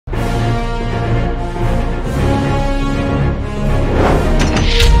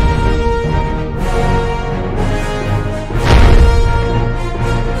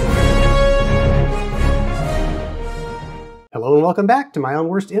Welcome back to My Own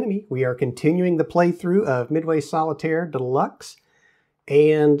Worst Enemy. We are continuing the playthrough of Midway Solitaire Deluxe.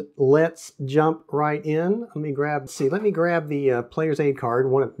 And let's jump right in. Let me grab the player's aid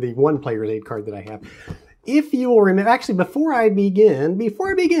card, one player's aid card that I have. If you will remember, actually before I begin,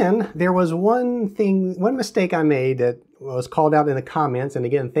 there was one mistake I made that was called out in the comments. And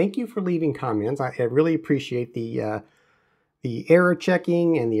again, thank you for leaving comments. I really appreciate the error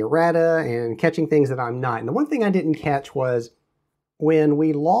checking and the errata and catching things that I'm not. And the one thing I didn't catch was when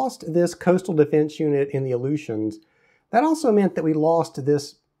we lost this coastal defense unit in the Aleutians, that also meant that we lost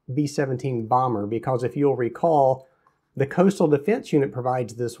this B-17 bomber, because if you'll recall, the coastal defense unit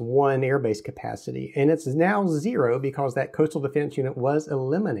provides this one airbase capacity, and it's now 0 because that coastal defense unit was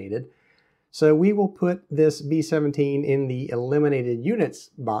eliminated. So we will put this B-17 in the eliminated units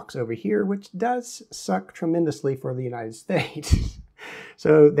box over here, which does suck tremendously for the United States.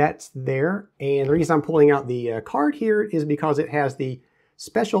 So that's there. And the reason I'm pulling out the card here is because it has the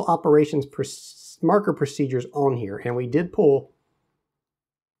special operations marker procedures on here. And we did pull,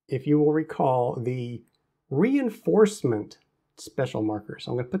 if you will recall, the reinforcement special marker.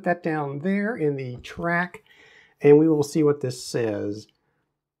 So I'm going to put that down there in the track, and we will see what this says.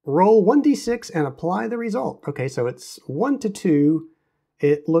 Roll 1d6 and apply the result. Okay, so it's 1 to 2.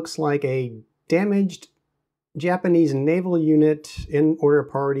 It looks like a damaged Japanese naval unit in order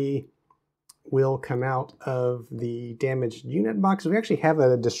party will come out of the damaged unit box. We actually have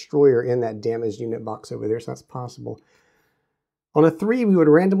a destroyer in that damaged unit box over there, so that's possible. On a 3, we would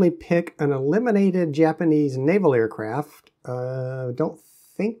randomly pick an eliminated Japanese naval aircraft. Don't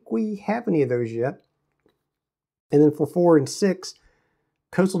think we have any of those yet. And then for 4 and 6,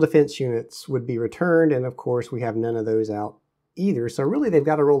 coastal defense units would be returned, and of course we have none of those out either. So really they've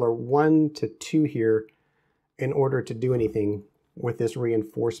got to roll a 1 to 2 here in order to do anything with this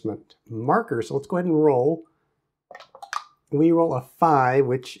reinforcement marker. So let's go ahead and roll. We roll a 5,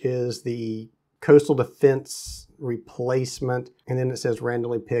 which is the coastal defense replacement, and then it says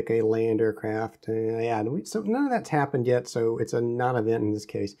randomly pick a land aircraft. So none of that's happened yet, so it's a non-event in this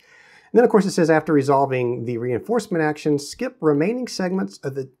case. And then of course it says after resolving the reinforcement action, skip remaining segments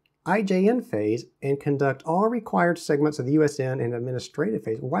of the IJN phase and conduct all required segments of the USN and administrative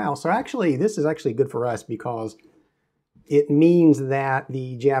phase. Wow, so actually this is actually good for us because it means that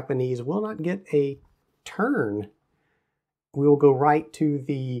the Japanese will not get a turn. We will go right to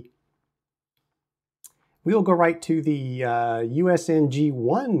the USN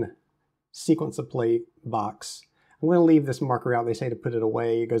G1 sequence of play box. I'm going to leave this marker out. They say to put it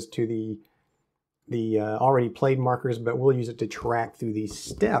away. It goes to the already played markers, but we'll use it to track through these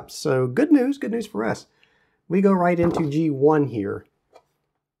steps. So good news for us. We go right into G1 here,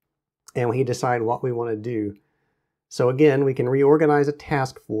 and we decide what we want to do. So again, we can reorganize a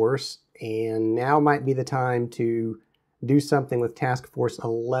task force, and now might be the time to do something with Task Force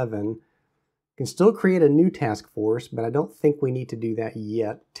 11. We can still create a new task force, but I don't think we need to do that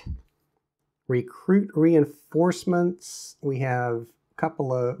yet. Recruit reinforcements. We have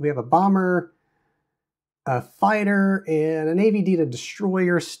a bomber, a fighter, and an AVD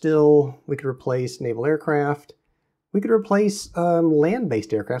destroyer still. We could replace naval aircraft. We could replace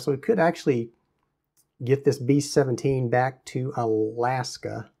land-based aircraft, so we could actually get this B-17 back to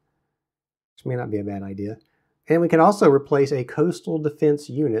Alaska, which may not be a bad idea. And we can also replace a coastal defense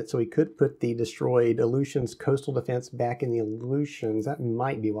unit, so we could put the destroyed Aleutians coastal defense back in the Aleutians. That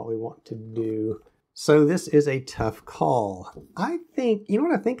might be what we want to do. So this is a tough call. I think, you know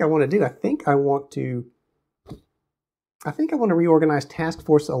what I think I want to do? I think I want to reorganize Task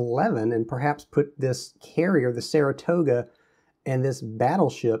Force 11 and perhaps put this carrier, the Saratoga, and this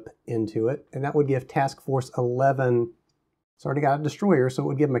battleship into it. And that would give Task Force 11, it's already got a destroyer, so it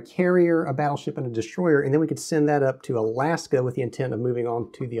would give them a carrier, a battleship, and a destroyer. And then we could send that up to Alaska with the intent of moving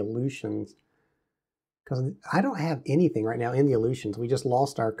on to the Aleutians. Because I don't have anything right now in the Aleutians. We just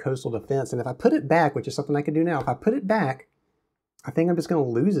lost our coastal defense. And if I put it back, which is something I could do now, if I put it back, I think I'm just going to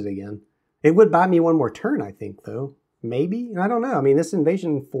lose it again. It would buy me one more turn, I think, though. Maybe? I don't know. I mean, this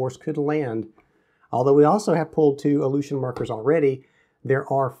invasion force could land. Although we also have pulled 2 Aleutian markers already. There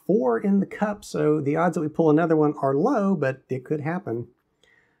are 4 in the cup, so the odds that we pull another one are low, but it could happen.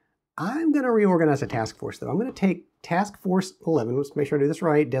 I'm going to reorganize a task force, though. I'm going to take Task Force 11. Let's make sure I do this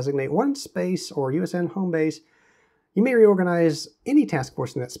right. Designate 1 space or USN home base. You may reorganize any task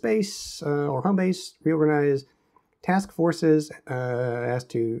force in that space or home base. Reorganize task forces as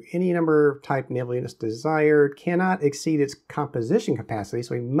to any number of type naval units desired. Cannot exceed its composition capacity,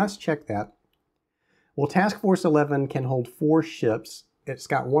 so we must check that. Well, Task Force 11 can hold 4 ships. It's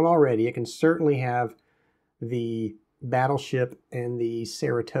got 1 already. It can certainly have the battleship and the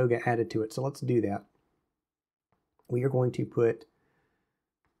Saratoga added to it. So let's do that. we are going to put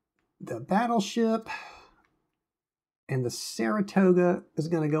the battleship, and the Saratoga is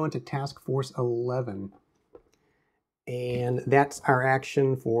going to go into Task Force 11. And that's our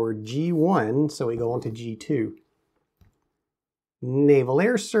action for G1, so we go on to G2. Naval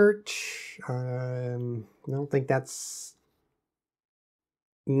Air Search, I don't think that's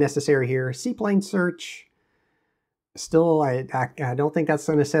necessary here. Seaplane Search, still, I don't think that's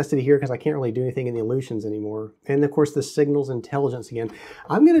a necessity here because I can't really do anything in the illusions anymore. And of course the Signals Intelligence again.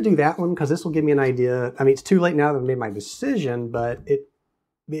 I'm going to do that one because this will give me an idea. I mean, it's too late now that I've made my decision, but it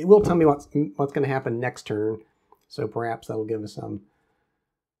will tell me what's going to happen next turn. So perhaps that'll give us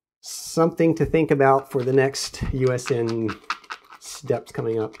something to think about for the next USN steps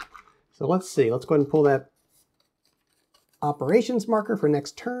coming up. So let's see. Let's go ahead and pull that operations marker for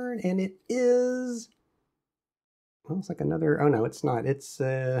next turn, and it is... Well, it's like another... Oh, no, it's not. It's...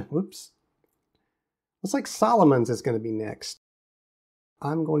 Whoops. Looks like Solomon's is going to be next.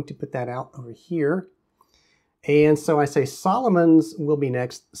 I'm going to put that out over here. And so I say Solomon's will be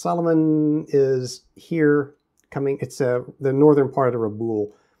next. Solomon is here coming. It's the northern part of the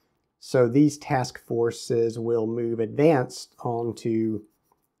Raboul. So these task forces will move advanced onto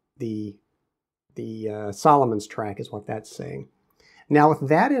the Solomon's track is what that's saying. Now with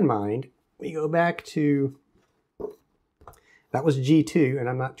that in mind, we go back to... That was G2, and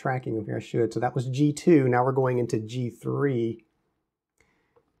I'm not tracking them here, I should. So that was G2. Now we're going into G3.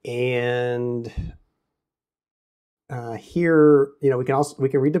 And here, you know, we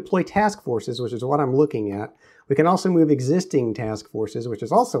can redeploy task forces, which is what I'm looking at. We can also move existing task forces, which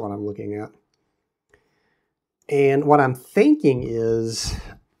is also what I'm looking at. And what I'm thinking is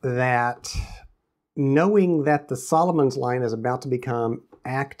that knowing that the Solomon's line is about to become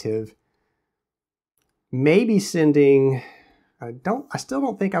active, maybe sending... I still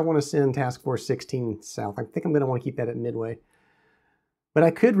don't think I want to send Task Force 16 south. I think I'm going to want to keep that at Midway. But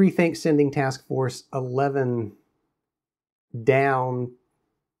I could rethink sending Task Force 11 down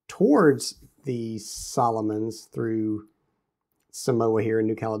towards the Solomons through Samoa here in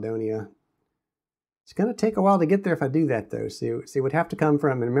New Caledonia. It's going to take a while to get there if I do that, though. So it would have to come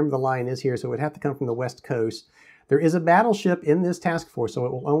from, and remember the line is here, so it would have to come from the west coast. There is a battleship in this task force, so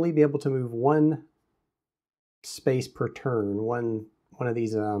it will only be able to move one space per turn, one of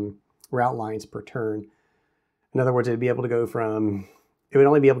these route lines per turn. In other words, it would be able to go from, it would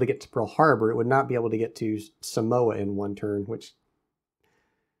only be able to get to Pearl Harbor. It would not be able to get to Samoa in one turn, which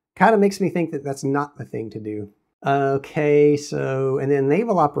kind of makes me think that that's not the thing to do. Okay, so, and then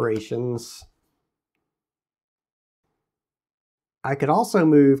naval operations. I could also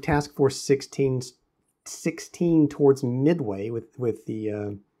move Task Force 16 towards Midway with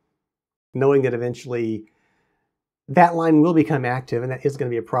the, knowing that eventually that line will become active, and that is going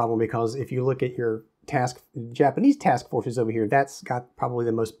to be a problem because if you look at your Japanese task forces over here, that's got probably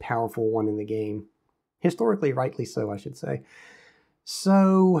the most powerful one in the game. Historically, rightly so, I should say.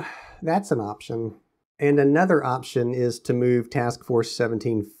 So that's an option. And another option is to move Task Force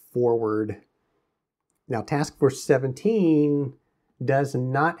 17 forward. Now, Task Force 17 does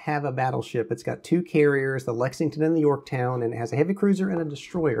not have a battleship. It's got two carriers, the Lexington and the Yorktown, and it has a heavy cruiser and a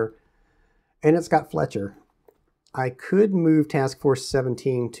destroyer. And it's got Fletcher. I could move Task Force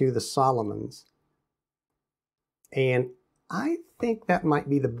 17 to the Solomons. And I think that might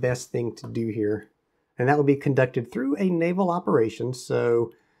be the best thing to do here. And that will be conducted through a naval operation.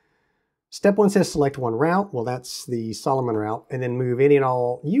 So step 1 says select one route. Well, that's the Solomon route. And then move any and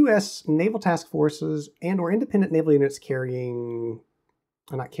all U.S. naval task forces and or independent naval units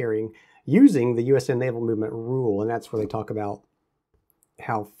using the USN Naval Movement Rule. And that's where they talk about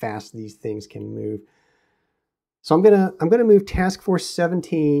how fast these things can move. So I'm gonna move Task Force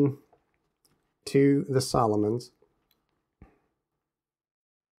 17 to the Solomons.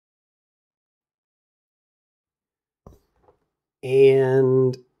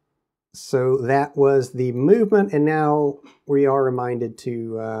 And so that was the movement, and now we are reminded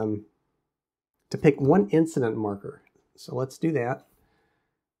to pick one incident marker. So let's do that.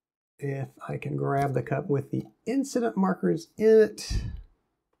 If I can grab the cup with the incident markers in it.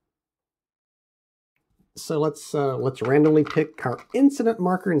 So let's randomly pick our incident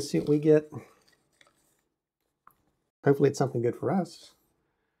marker and see what we get. Hopefully it's something good for us.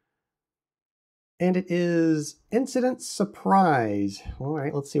 And it is Incident Surprise. All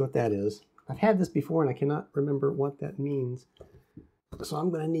right, let's see what that is. I've had this before and I cannot remember what that means. So I'm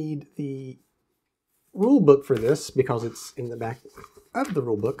going to need the rule book for this because it's in the back of the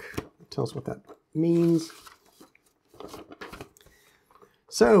rule book. Tell us what that means.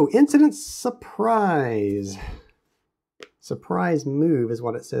 So, Incident Surprise. Surprise move is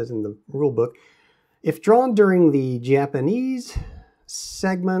what it says in the rule book. If drawn during the Japanese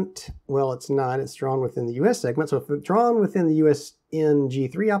segment, well, it's not. It's drawn within the U.S. segment. So if it's drawn within the U.S. in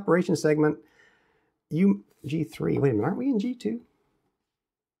G3 operation segment, G3, wait a minute, aren't we in G2?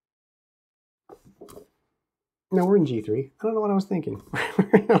 No, we're in G3. I don't know what I was thinking.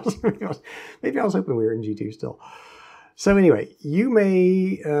 Maybe I was hoping we were in G2 still. So anyway, you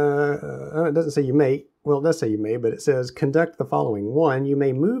may, it doesn't say you may, well, it does say you may, but it says conduct the following. 1, you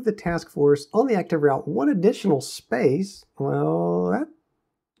may move the task force on the active route 1 additional space. Well, that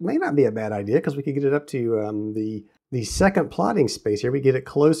may not be a bad idea because we could get it up to the second plotting space here. We get it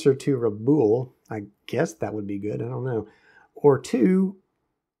closer to Raboul. I guess that would be good. I don't know. Or 2,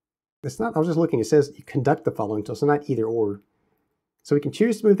 it's not, I was just looking, it says you conduct the following, so it's not either or. So we can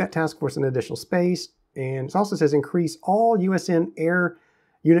choose to move that task force in additional space. And it also says increase all USN air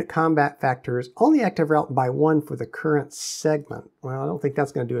unit combat factors on the active route by 1 for the current segment. Well, I don't think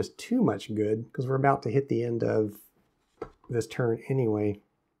that's going to do us too much good because we're about to hit the end of this turn anyway.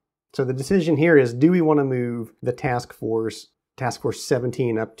 So the decision here is, do we want to move the task force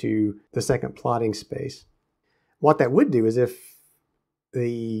 17 up to the second plotting space? What that would do is if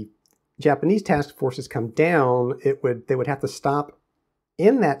the Japanese task forces come down, they would have to stop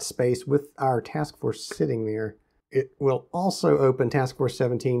in that space with our task force sitting there. It will also open task force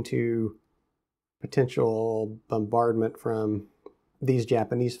 17 to potential bombardment from these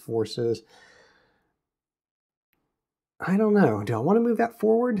Japanese forces. I don't know. Do I want to move that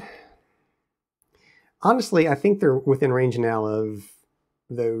forward? Honestly, I think they're within range now of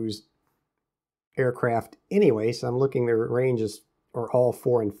those aircraft anyway, so I'm looking, their ranges are all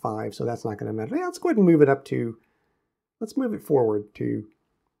 4 and 5, so that's not going to matter. Yeah, let's go ahead and move it up to, let's move it forward to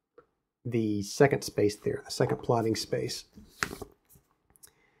the second space there, the second plotting space.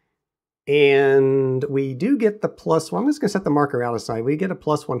 And we do get the +1. I'm just going to set the marker out aside. We get a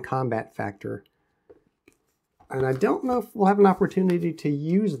 +1 combat factor. And I don't know if we'll have an opportunity to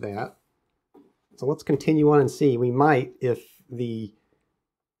use that. So let's continue on and see. We might if the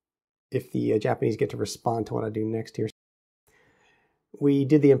Japanese get to respond to what I do next here. We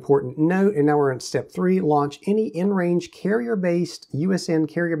did the important note, and now we're in step 3. Launch any in-range carrier-based, USN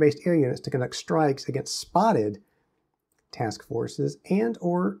carrier-based air units to conduct strikes against spotted task forces and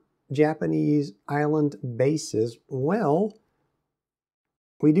or Japanese island bases. Well,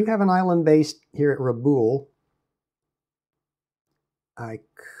 we do have an island base here at Raboul.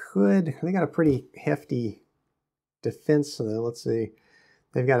 They got a pretty hefty defense though. Let's see.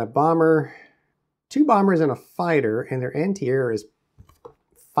 They've got a bomber, 2 bombers and a fighter, and their anti-air is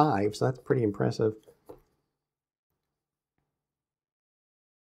 5, so that's pretty impressive.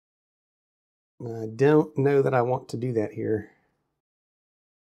 I don't know that I want to do that here.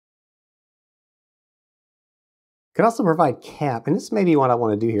 Could also provide cap, and this may be what I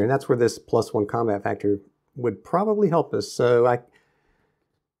want to do here, and that's where this +1 combat factor would probably help us. So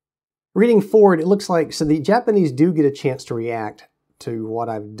reading forward, it looks like, so the Japanese do get a chance to react to what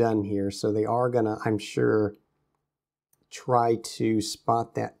I've done here, so they are gonna, I'm sure, try to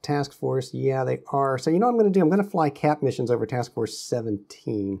spot that task force. Yeah, they are. So you know what I'm going to do? I'm going to fly cap missions over task force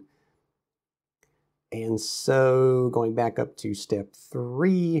 17. And so going back up to step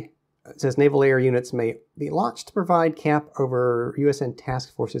 3, it says naval air units may be launched to provide cap over USN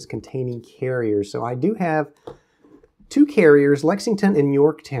task forces containing carriers. So I do have 2 carriers, Lexington and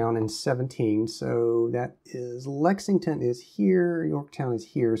Yorktown in 17. So that is, Lexington is here, Yorktown is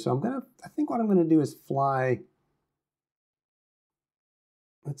here. So I think what I'm going to do is fly,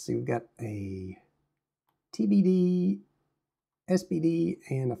 let's see, we've got a TBD, SBD,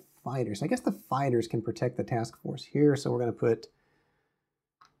 and a fighter. So I guess the fighters can protect the task force here. So we're going to put,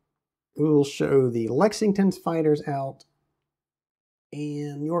 we'll show the Lexington's fighters out.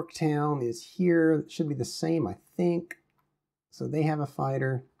 And Yorktown is here. It should be the same, I think. So they have a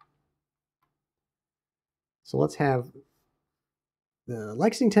fighter. So let's have the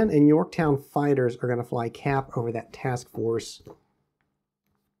Lexington and Yorktown fighters are going to fly cap over that task force.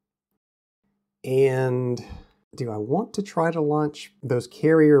 And do I want to try to launch those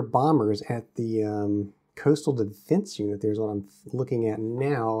carrier bombers at the coastal defense unit? There's what I'm looking at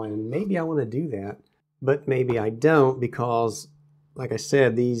now, and maybe I want to do that, but maybe I don't, because like I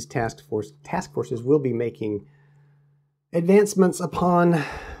said, these task forces will be making advancements upon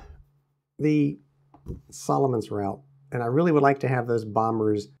the Solomon's route, and I really would like to have those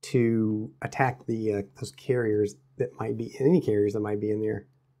bombers to attack the those carriers that might be, any carriers that might be in there.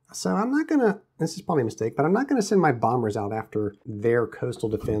 So I'm not gonna, this is probably a mistake, but I'm not gonna send my bombers out after their coastal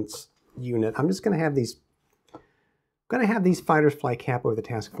defense unit. I'm just gonna have these fighters fly cap over the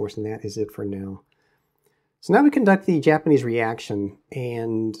task force, and that is it for now. So now we conduct the Japanese reaction,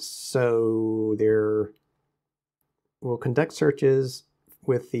 and so we'll conduct searches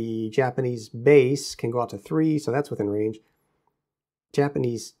with the Japanese base, can go out to 3, so that's within range.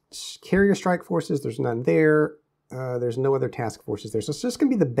 Japanese carrier strike forces, there's none there. There's no other task forces there, so it's just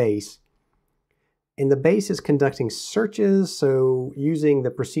going to be the base. And the base is conducting searches, so using the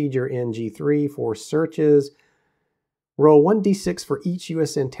procedure in G3 for searches, roll 1d6 for each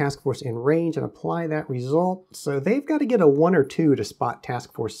USN task force in range and apply that result. So they've got to get a 1 or 2 to spot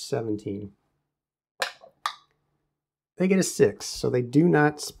task force 17. They get a 6, so they do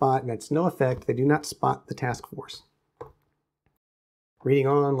not spot, and that's no effect, they do not spot the task force. Reading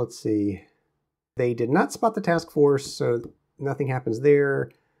on, let's see. They did not spot the task force, so nothing happens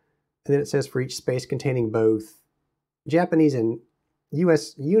there. And then it says for each space containing both Japanese and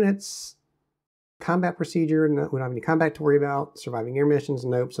US units, combat procedure, no, we don't have any combat to worry about. Surviving air missions,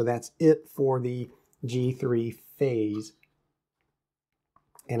 nope. So that's it for the G3 phase.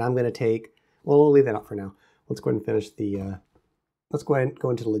 And I'm going to take, well, we'll leave that out for now. Let's go ahead and finish the, let's go ahead and go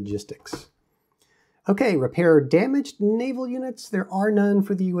into logistics. Okay, repair damaged naval units. There are none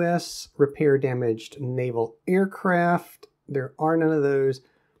for the US. Repair damaged naval aircraft. There are none of those.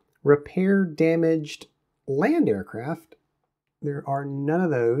 Repair damaged land aircraft. There are none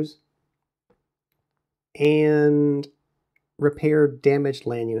of those. And repair damaged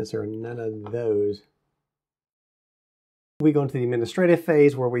land units. There are none of those. We go into the administrative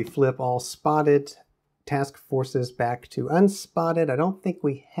phase where we flip all spotted task forces back to unspotted. I don't think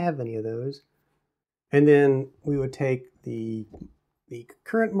we have any of those. And then we would take the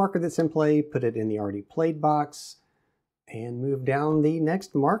current marker that's in play, put it in the already played box, and move down the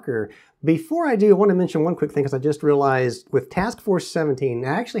next marker. Before I do, I want to mention one quick thing, because I just realized with Task Force 17, I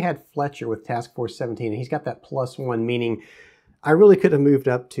actually had Fletcher with Task Force 17, and he's got that +1, meaning I really could have moved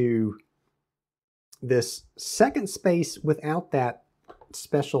up to this second space without that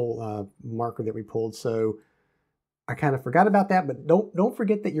special marker that we pulled. So I kind of forgot about that, but don't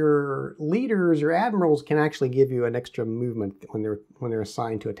forget that your leaders, your admirals, can actually give you an extra movement when they're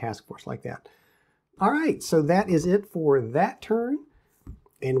assigned to a task force like that. All right, so that is it for that turn,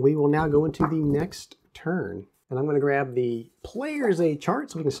 and we will now go into the next turn. And I'm going to grab the player's aid chart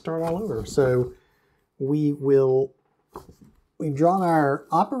so we can start all over. So we've drawn our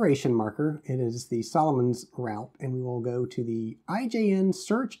operation marker. It is the Solomon's route, and we will go to the IJN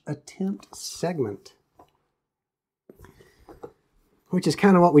search attempt segment, which is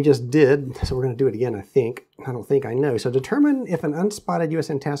kind of what we just did. So we're going to do it again, I think. I don't think I know. So determine if an unspotted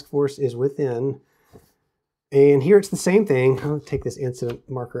USN task force is within. And here it's the same thing. I'll take this incident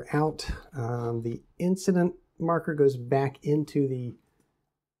marker out. The incident marker goes back into the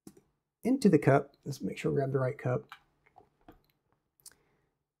cup. Let's make sure we grab the right cup.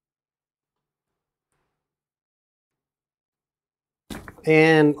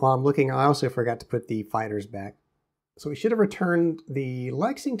 And while I'm looking, I also forgot to put the fighters back. So we should have returned the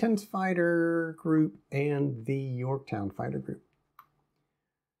Lexington's fighter group and the Yorktown fighter group.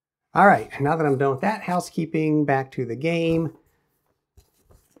 All right, now that I'm done with that housekeeping, back to the game.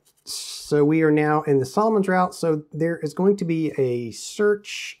 So we are now in the Solomon's route. So there is going to be a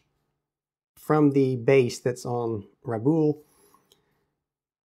search from the base that's on Rabaul.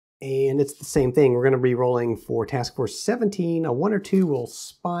 And it's the same thing. We're going to be rolling for Task Force 17. A 1 or 2 will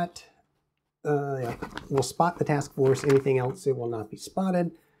spot. We'll spot the task force. Anything else, it will not be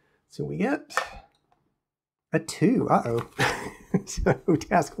spotted. So we get a 2. Uh-oh. So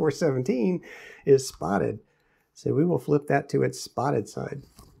Task Force 17 is spotted. So we will flip that to its spotted side.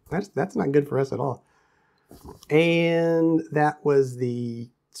 That's not good for us at all. And that was the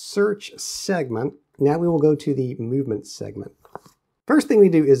search segment. Now we will go to the movement segment. First thing we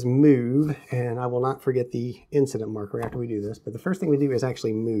do is move, and I will not forget the incident marker after we do this, but the first thing we do is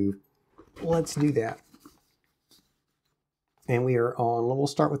actually move. Let's do that. And we are on, we'll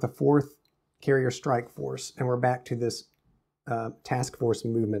start with the 4th Carrier Strike Force, and we're back to this task force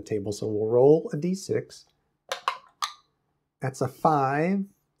movement table. So we'll roll a d6. That's a 5.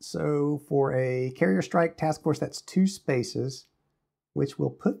 So for a Carrier Strike Task Force, that's 2 spaces, which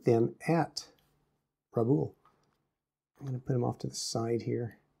will put them at Rabaul. I'm going to put them off to the side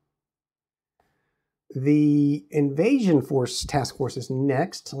here. The Invasion Force Task Force is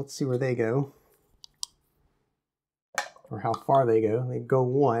next. Let's see where they go. Or how far they go. They go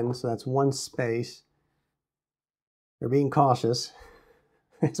 1, so that's 1 space. They're being cautious.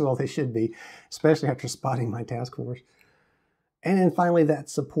 As well they should be, especially after spotting my task force. And then finally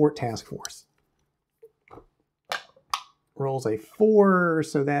that Support Task Force. Rolls a 4,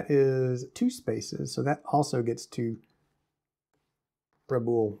 so that is 2 spaces. So that also gets to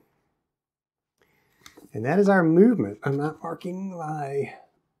Rabaul. And that is our movement. I'm not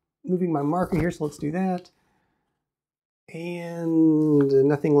moving my marker here, so let's do that. And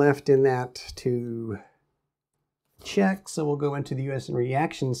nothing left in that to check, so we'll go into the US and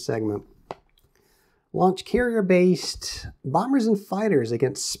reactions segment. Launch carrier-based bombers and fighters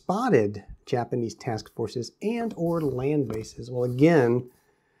against spotted Japanese task forces and or land bases. Well, again,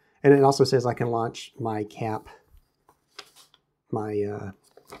 and it also says I can launch my cap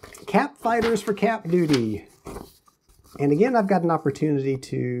fighters for cap duty. And again, I've got an opportunity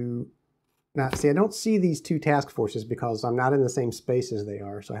to, now see, I don't see these two task forces because I'm not in the same space as they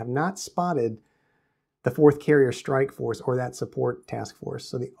are. So I have not spotted the 4th Carrier Strike Force or that support task force.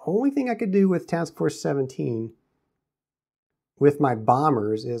 So the only thing I could do with Task Force 17 with my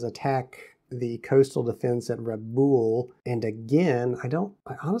bombers is attack the coastal defense at Rabaul. And again,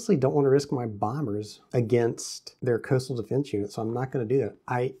 I honestly don't want to risk my bombers against their coastal defense unit, so I'm not going to do that.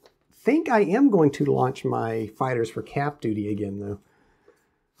 I think I am going to launch my fighters for cap duty again, though.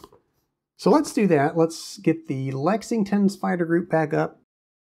 So let's do that. Let's get the Lexington's fighter group back up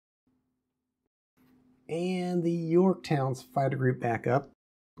and the Yorktown's fighter group back up.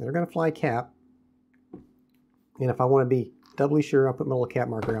 They're going to fly cap. And if I want to be doubly sure, I'll put my little cap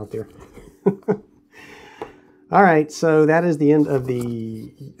marker out there. All right, so that is the end of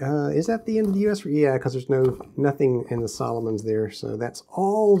the, is that the end of the US? Yeah, because there's nothing in the Solomons there. So that's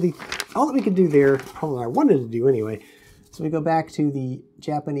all that we could do there, all that I wanted to do anyway. So we go back to the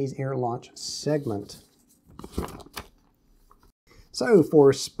Japanese air launch segment. So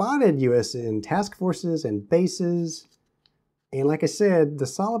for spotted USN task forces and bases, and like I said, the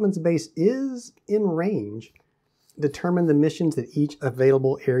Solomons base is in range, determine the missions that each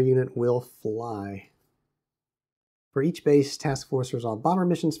available air unit will fly. For each base, task force resolve bomber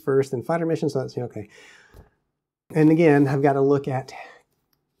missions first, then fighter missions. So that's okay. And again, I've got to look at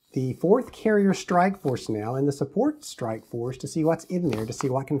the 4th Carrier Strike Force now and the support Strike Force to see what's in there, to see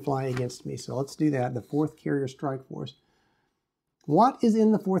what can fly against me. So let's do that, the 4th Carrier Strike Force. What is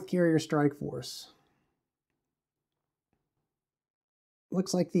in the 4th Carrier Strike Force?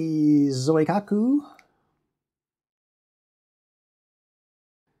 Looks like the Zoikaku.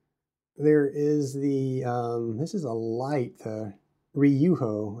 There is the, this is a light,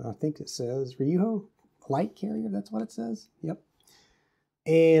 Ryuho, I think it says. Ryuho? Light carrier, that's what it says? Yep.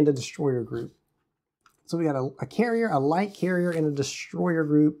 And a destroyer group. So we got a carrier, a light carrier, and a destroyer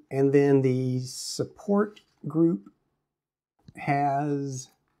group. And then the support group has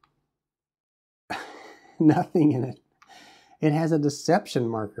nothing in it. It has a deception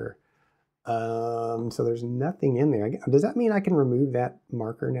marker. So there's nothing in there. Does that mean I can remove that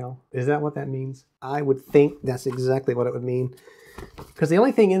marker now? Is that what that means? I would think that's exactly what it would mean. Because the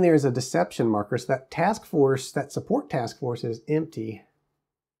only thing in there is a deception marker. So that task force, that support task force is empty.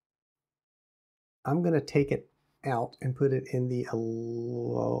 I'm going to take it out and put it in the,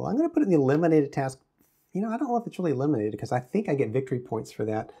 I'm going to put it in the eliminated task. You know, I don't know if it's really eliminated because I think I get victory points for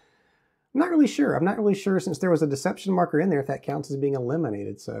that. I'm not really sure. I'm not really sure since there was a deception marker in there if that counts as being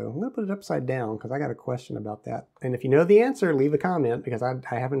eliminated. So I'm going to put it upside down because I got a question about that. And if you know the answer, leave a comment because I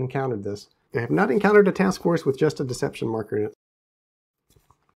haven't encountered this. I have not encountered a task force with just a deception marker in it.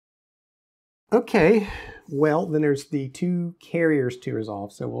 Okay, well, then there's the 2 carriers to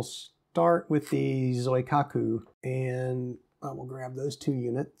resolve. So we'll start with the Zoikaku and we'll grab those 2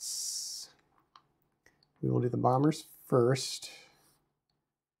 units. We will do the bombers first.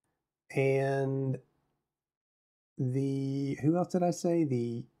 And the, who else did I say?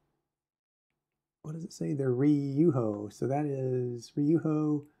 What does it say? The Ryuho. So that is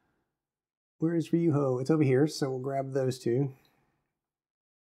Ryuho. Where is Ryuho? It's over here. So we'll grab those 2.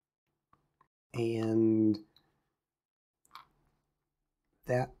 And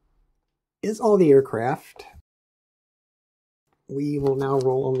that is all the aircraft. We will now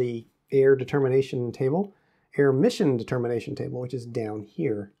roll on the air determination table, air mission determination table, which is down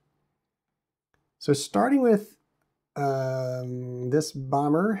here. So starting with this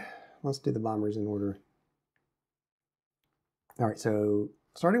bomber, let's do the bombers in order. All right, so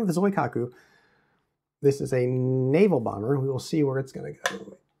starting with the Zoikaku, this is a naval bomber. We will see where it's going to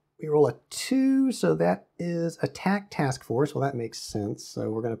go. We roll a 2, so that is attack task force. Well, that makes sense. So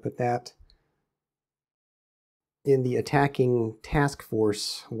we're going to put that in the attacking task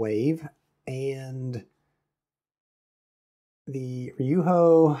force wave. And the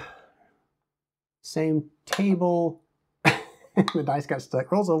Ryuho, same table. The dice got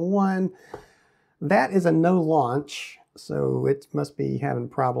stuck. Rolls a 1. That is a no launch, so it must be having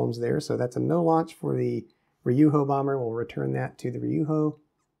problems there. So that's a no launch for the Ryuho bomber. We'll return that to the Ryuho.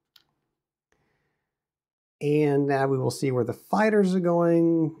 And now we will see where the fighters are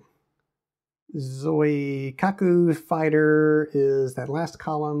going. Zoikaku fighter is that last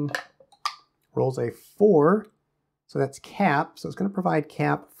column, rolls a 4, so that's cap. So it's going to provide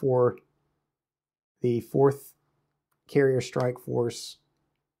cap for the 4th Carrier Strike Force.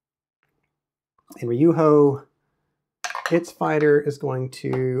 And Ryuho, its fighter is going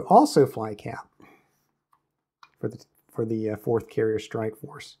to also fly cap for the 4th Carrier Strike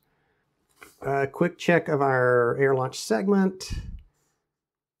Force. A quick check of our air launch segment.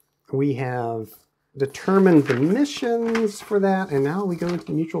 We have determined the missions for that, and now we go into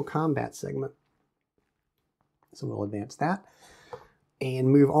the mutual combat segment. So we'll advance that and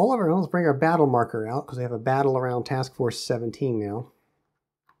move all of our, let's bring our battle marker out because we have a battle around Task Force 17 now.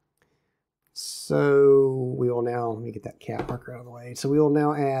 So we will now, let me get that cap marker out of the way. So we will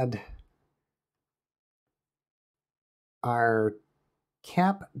now add our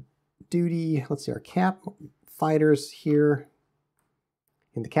cap duty, let's see, our cap fighters here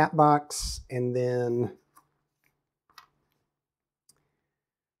in the cap box, and then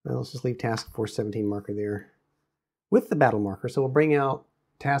well, let's just leave Task Force 17 marker there with the battle marker. So we'll bring out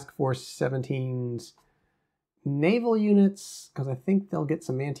Task Force 17's naval units because I think they'll get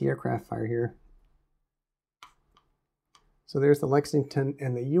some anti-aircraft fire here. So there's the Lexington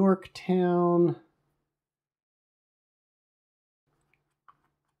and the Yorktown.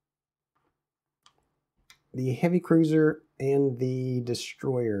 The heavy cruiser and the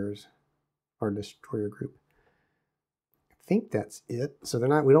destroyers, or destroyer group. I think that's it. So they're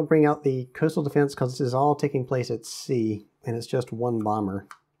not, we don't bring out the coastal defense because this is all taking place at sea and it's just one bomber.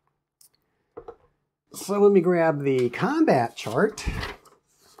 So let me grab the combat chart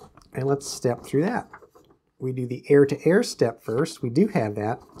and let's step through that. We do the air-to-air step first. We do have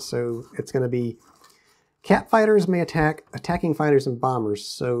that. So it's going to be cap fighters may attack attacking fighters and bombers.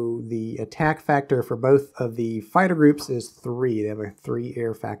 So the attack factor for both of the fighter groups is 3. They have a 3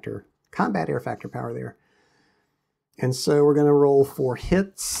 air factor, combat air factor power there. And so we're going to roll 4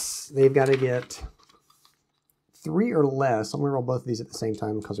 hits. They've got to get 3 or less. I'm going to roll both of these at the same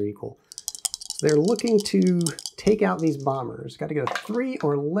time because they're equal. So they're looking to take out these bombers. Got to get a 3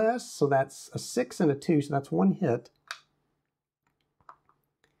 or less. So that's a 6 and a 2. So that's 1 hit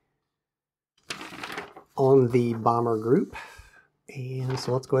on the bomber group. And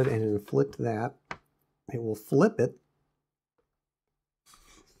so let's go ahead and inflict that. It will flip it.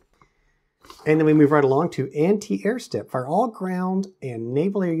 And then we move right along to anti-air step. Fire all ground and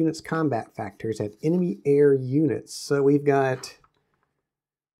naval air units combat factors at enemy air units. So we've got,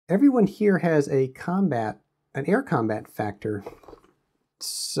 everyone here has an air combat factor.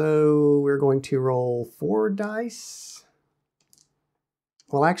 So we're going to roll 4 dice.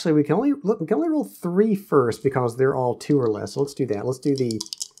 Well, actually, we can only roll 3 first because they're all 2 or less. So let's do that. Let's do the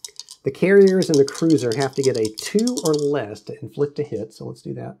carriers and the cruiser have to get a 2 or less to inflict a hit. So let's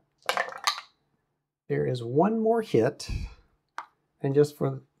do that. There is 1 more hit, and just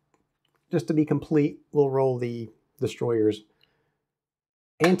to be complete, we'll roll the destroyers.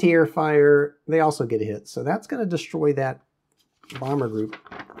 Anti-air fire, they also get a hit. So that's going to destroy that bomber group.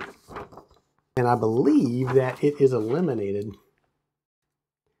 And I believe that it is eliminated.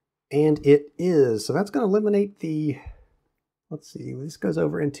 And it is. So that's going to eliminate the, let's see, this goes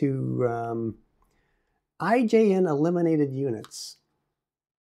over into IJN eliminated units.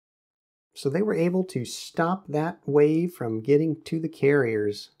 So they were able to stop that wave from getting to the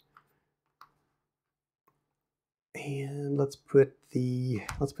carriers. And let's put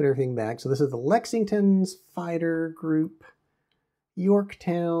everything back. So this is the Lexington's fighter group,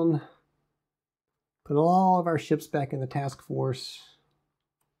 Yorktown. Put all of our ships back in the task force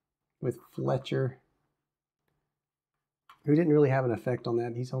with Fletcher, who didn't really have an effect on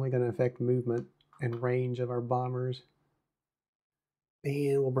that. He's only going to affect movement and range of our bombers.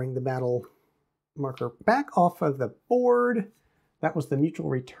 And we'll bring the battle marker back off of the board. That was the mutual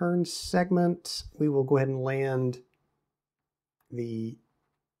return segment. We will go ahead and land the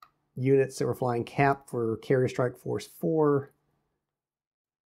units that were flying cap for Carrier Strike Force 4.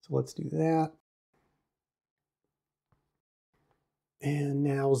 So let's do that. And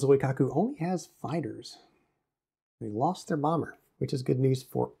now Zoikaku only has fighters. They lost their bomber, which is good news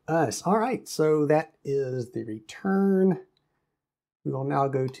for us. All right, so that is the return. We will now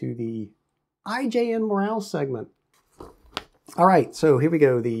go to the IJN morale segment. All right, so here we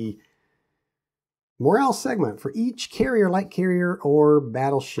go. The morale segment for each carrier, light carrier, or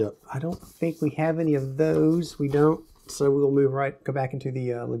battleship. I don't think we have any of those. We don't. So we'll go back into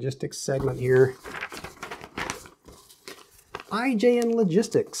the logistics segment here. IJN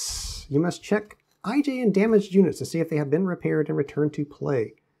logistics. You must check IJN damaged units to see if they have been repaired and returned to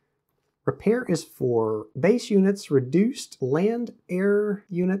play. Repair is for base units, reduced land air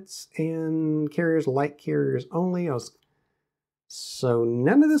units, and carriers, light carriers only. So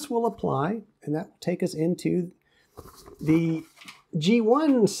none of this will apply, and that will take us into the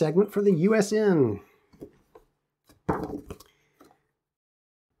G1 segment for the USN.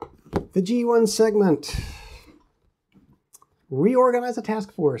 The G1 segment. Reorganize a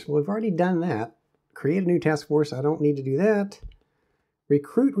task force. Well, we've already done that. Create a new task force. I don't need to do that.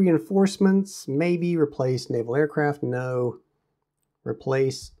 Recruit reinforcements. Maybe. Replace naval aircraft. No.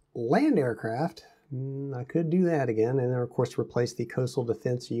 Replace land aircraft. I could do that again. And then, of course, replace the coastal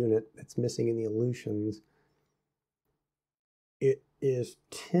defense unit that's missing in the Aleutians. It is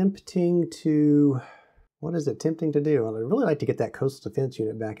tempting to... What is it tempting to do? I'd really like to get that coastal defense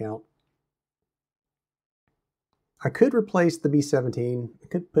unit back out. I could replace the B-17. I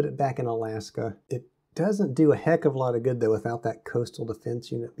could put it back in Alaska. It doesn't do a heck of a lot of good, though, without that coastal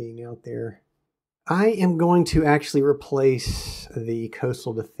defense unit being out there. I am going to actually replace the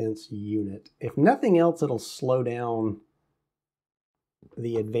coastal defense unit. If nothing else, it'll slow down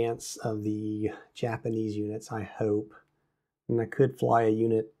the advance of the Japanese units, I hope. And I could fly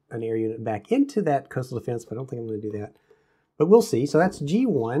an air unit back into that coastal defense, but I don't think I'm going to do that. But we'll see. So that's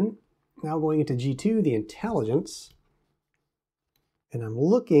G1. Now going into G2, the intelligence. And I'm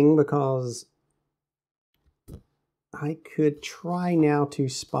looking because I could try now to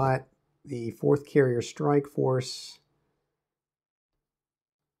spot the 4th Carrier Strike Force.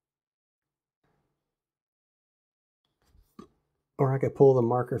 Or I could pull the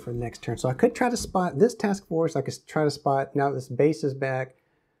marker for the next turn. So I could try to spot this task force. I could try to spot, now this base is back.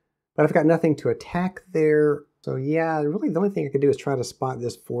 But I've got nothing to attack there. So yeah, really the only thing I could do is try to spot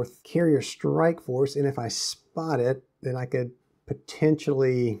this 4th Carrier Strike Force. And if I spot it, then I could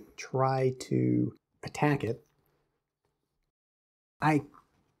potentially try to attack it. I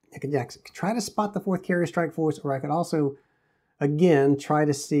could try to spot the 4th Carrier Strike Force, or I could also, again, try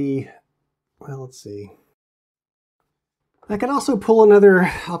to see, well, let's see. I could also pull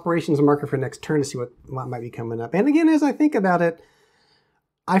another operations marker for next turn to see what might be coming up. And again, as I think about it,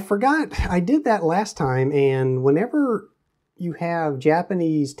 I forgot I did that last time, and whenever you have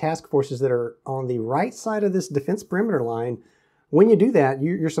Japanese task forces that are on the right side of this defense perimeter line, when you do that,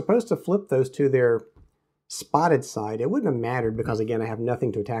 you're supposed to flip those to their spotted side. It wouldn't have mattered because, again, I have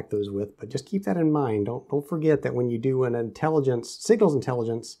nothing to attack those with, but just keep that in mind. Don't forget that when you do an signals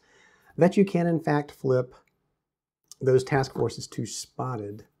intelligence, that you can, in fact, flip those task forces to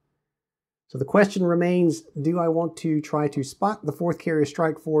spotted. So the question remains, do I want to try to spot the 4th Carrier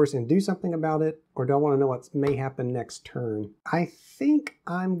Strike Force and do something about it, or do I want to know what may happen next turn? I think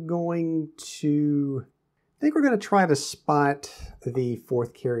we're going to try to spot the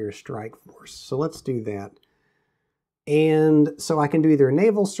 4th Carrier Strike Force. So let's do that. And so I can do either a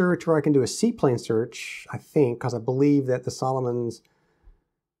naval search or I can do a seaplane search, I think, because I believe that the Solomons...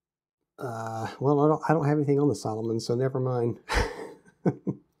 well, I don't have anything on the Solomons, so never mind.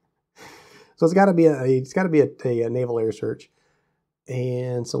 So it's got to be a naval air search.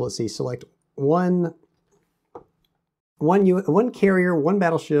 And so let's see, select one carrier, one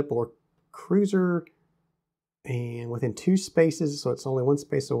battleship or cruiser, and within 2 spaces, so it's only 1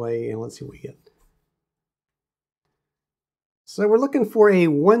 space away, and let's see what we get. So we're looking for a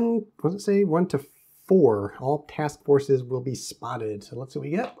 1 to 4. All task forces will be spotted. So let's see what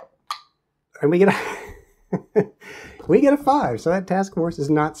we get. And we get a 5, so that task force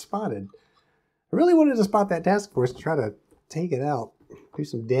is not spotted. I really wanted to spot that task force to try to take it out, do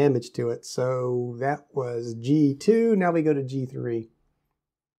some damage to it. So that was G2. Now we go to G3.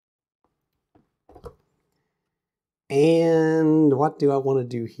 And what do I want to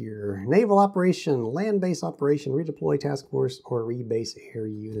do here? Naval operation, land base operation, redeploy task force, or rebase air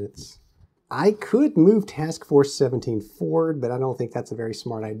units. I could move task force 17 forward, but I don't think that's a very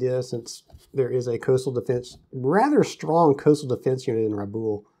smart idea since there is a coastal defense, rather strong coastal defense unit in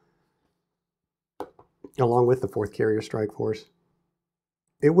Rabaul, along with the 4th Carrier Strike Force.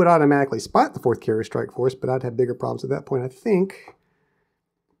 It would automatically spot the 4th Carrier Strike Force, but I'd have bigger problems at that point, I think.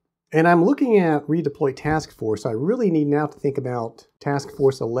 And I'm looking at redeploy task force. I really need now to think about task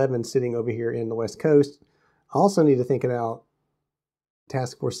force 11 sitting over here in the West Coast. I also need to think about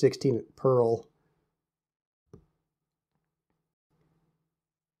task force 16 at Pearl.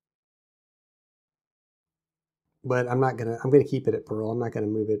 But I'm going to keep it at Pearl. I'm not going to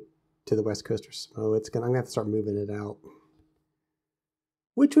move it to the West Coast or so. I'm going to have to start moving it out,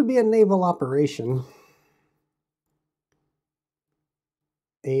 which would be a naval operation.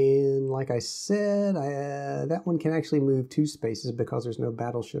 And like I said, that one can actually move 2 spaces because there's no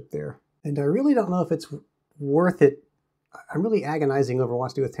battleship there. And I really don't know if it's worth it I'm really agonizing over what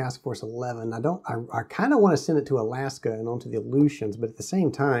to do with Task Force 11. I kind of want to send it to Alaska and onto the Aleutians, but at the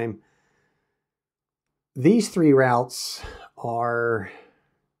same time, these 3 routes are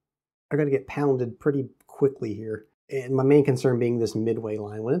going to get pounded pretty quickly here. And my main concern being this Midway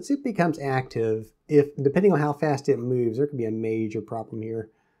line. When it becomes active, depending on how fast it moves, there could be a major problem here.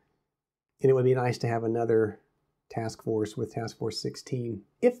 And it would be nice to have another task force with Task Force 16,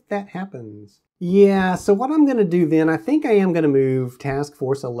 if that happens. Yeah, so what I'm going to do then, I think I am going to move Task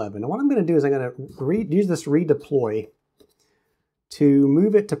Force 11. And what I'm going to do is I'm going to use this redeploy to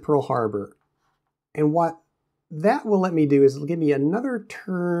move it to Pearl Harbor. And what that will let me do is give me another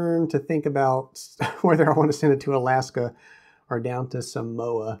turn to think about whether I want to send it to Alaska or down to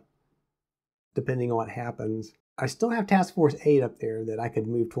Samoa, depending on what happens. I still have Task Force 8 up there that I could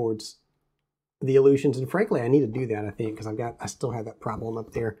move towards the Aleutians, and frankly, I need to do that, I think, because I still have that problem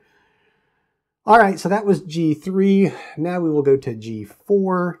up there. All right, so that was G3. Now we will go to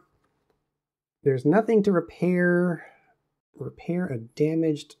G4. There's nothing to repair. Repair a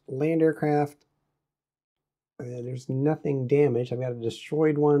damaged land aircraft. There's nothing damaged. I've got a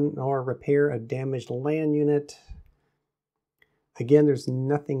destroyed one, or repair a damaged land unit. Again, there's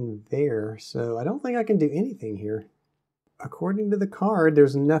nothing there, so I don't think I can do anything here. According to the card,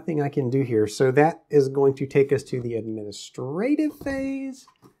 there's nothing I can do here. So that is going to take us to the administrative phase.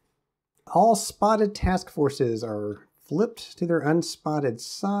 All spotted task forces are flipped to their unspotted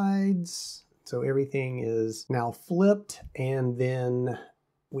sides. So everything is now flipped. And then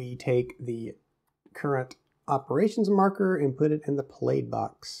we take the current operations marker and put it in the played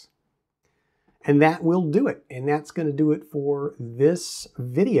box. And that will do it. And that's going to do it for this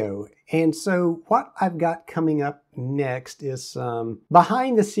video. And so what I've got coming up next is some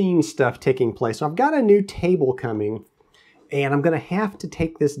behind the scenes stuff taking place. So I've got a new table coming, and I'm going to have to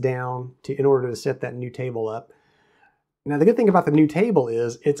take this down in order to set that new table up. Now, the good thing about the new table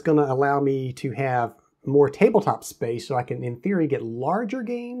is it's going to allow me to have more tabletop space, so I can, in theory, get larger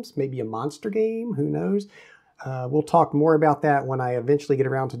games, maybe a monster game, who knows. We'll talk more about that when I eventually get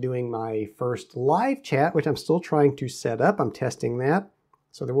around to doing my first live chat, which I'm still trying to set up. I'm testing that.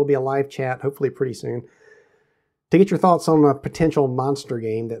 So there will be a live chat, hopefully pretty soon, to get your thoughts on a potential monster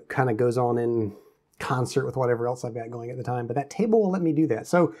game that kind of goes on in concert with whatever else I've got going at the time. But that table will let me do that.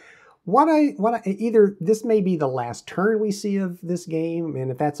 So either this may be the last turn we see of this game,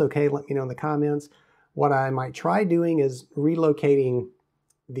 and if that's okay, let me know in the comments. What I might try doing is relocating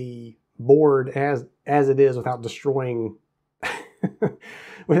the board as it is without destroying,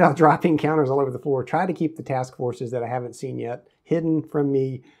 without dropping counters all over the floor. Try to keep the task forces that I haven't seen yet hidden from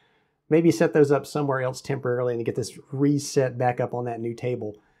me. Maybe set those up somewhere else temporarily and get this reset back up on that new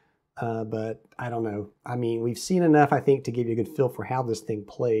table. But I don't know. I mean, we've seen enough, I think, to give you a good feel for how this thing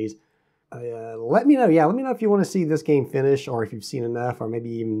plays. Let me know. Yeah, let me know if you want to see this game finish, or if you've seen enough, or maybe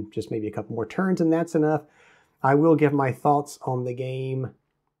even just maybe a couple more turns and that's enough. I will give my thoughts on the game.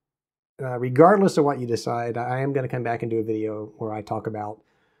 Regardless of what you decide, I am going to come back and do a video where I talk about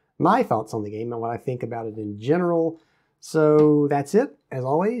my thoughts on the game and what I think about it in general. So that's it. As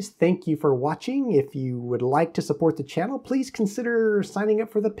always, thank you for watching. If you would like to support the channel, please consider signing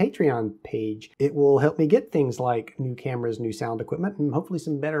up for the Patreon page. It will help me get things like new cameras, new sound equipment, and hopefully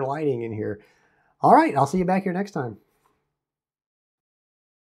some better lighting in here. All right, I'll see you back here next time.